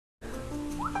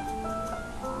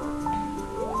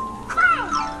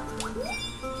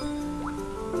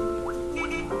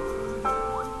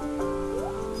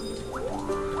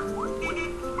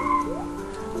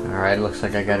Alright, looks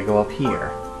like I gotta go up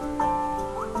here.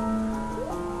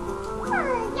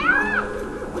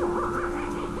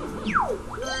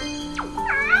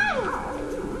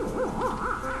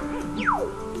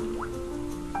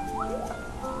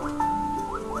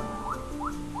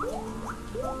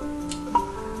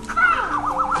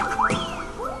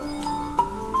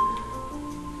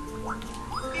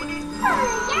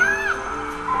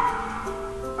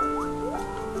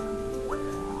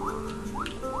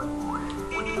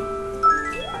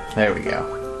 There we go.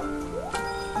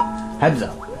 Heads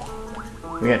up.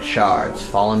 We got shards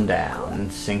falling down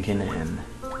and sinking in.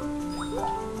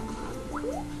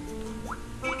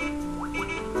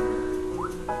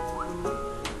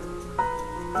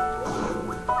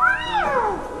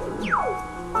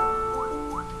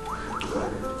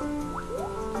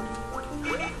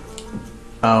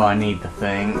 Oh, I need the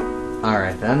thing.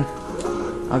 Alright then.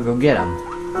 I'll go get him.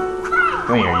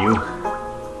 Come here, you.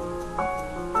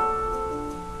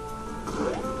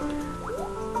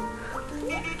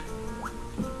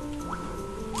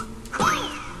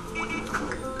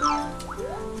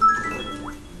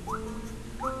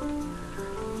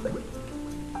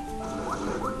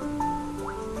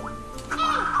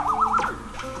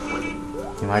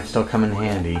 He might still come in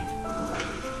handy.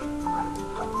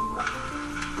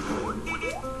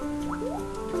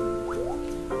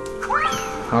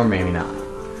 Or maybe not.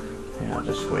 Yeah, I'll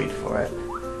just wait for it.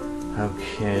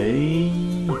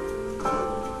 Okay.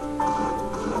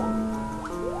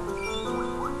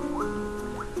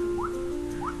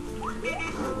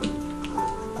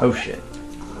 Oh shit.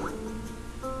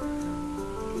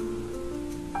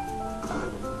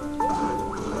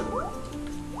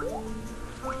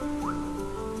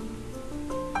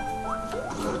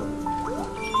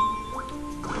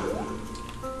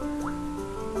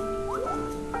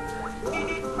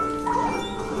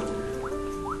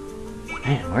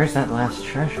 Man, where's that last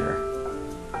treasure?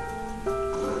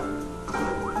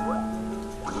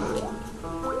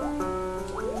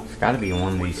 It's gotta be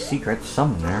one of these secrets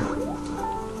somewhere.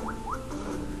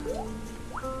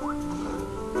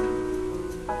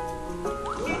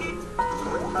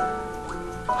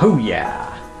 Oh yeah!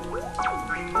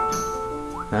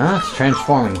 It's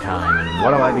transforming time, and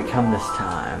what do I become this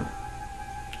time?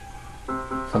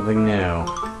 Something new.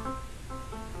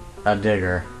 A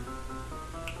digger.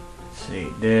 Let's see,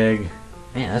 dig.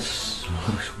 Man, this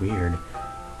looks weird.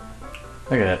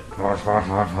 Look at it.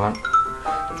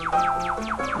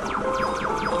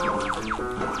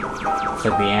 It's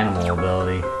like the animal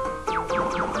ability.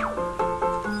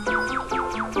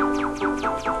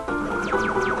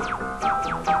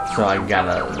 So I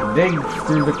gotta dig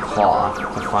through the cloth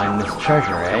to find this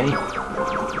treasure, eh?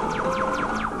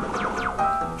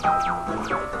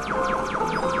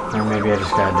 Or maybe I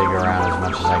just gotta dig around as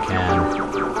much as I can.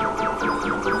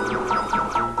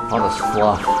 All this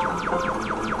fluff.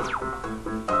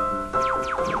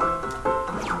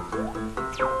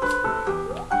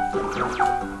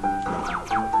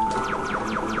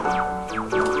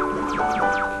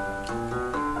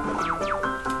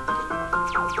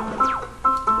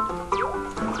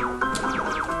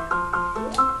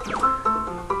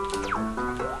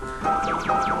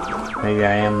 Maybe I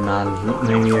am not.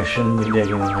 Maybe I shouldn't be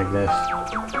digging like this.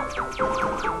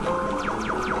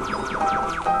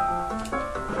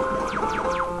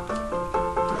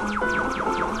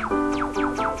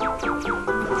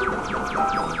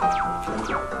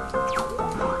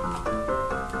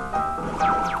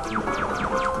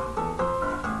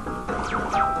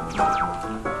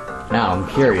 Now I'm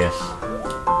curious.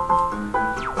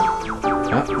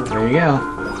 Oh, there you go.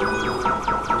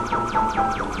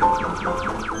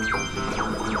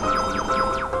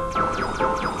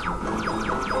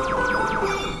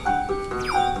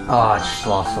 Oh, I just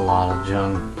lost a lot of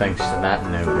junk thanks to that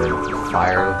no good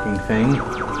fire-looking thing.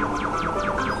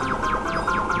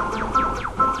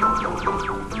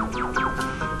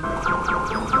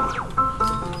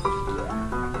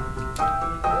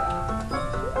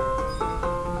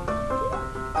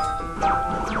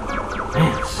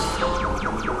 Man, it's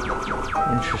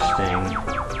interesting.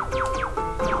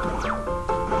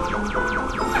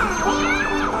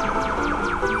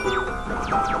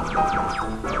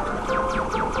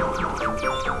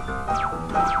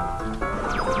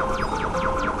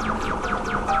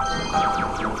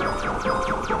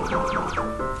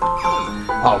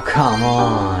 Oh, come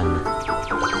on.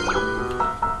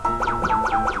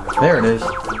 There it is.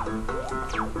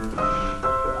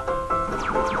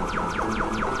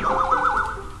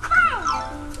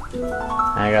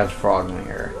 I got a frog in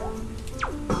here.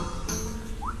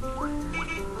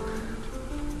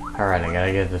 Alright, I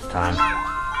gotta get it this time.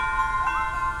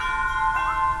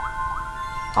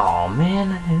 Oh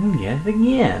man, I didn't get it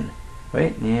again.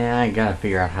 Wait, yeah, I gotta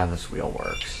figure out how this wheel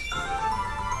works.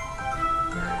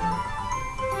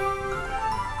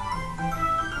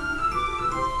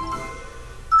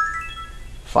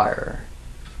 Fire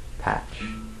patch.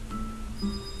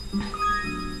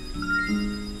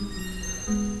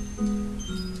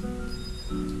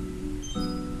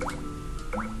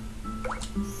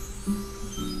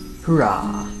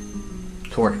 Hoorah!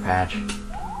 Torch patch.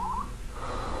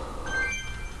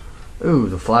 Ooh,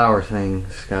 the flower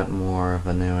thing's got more of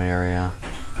a new area.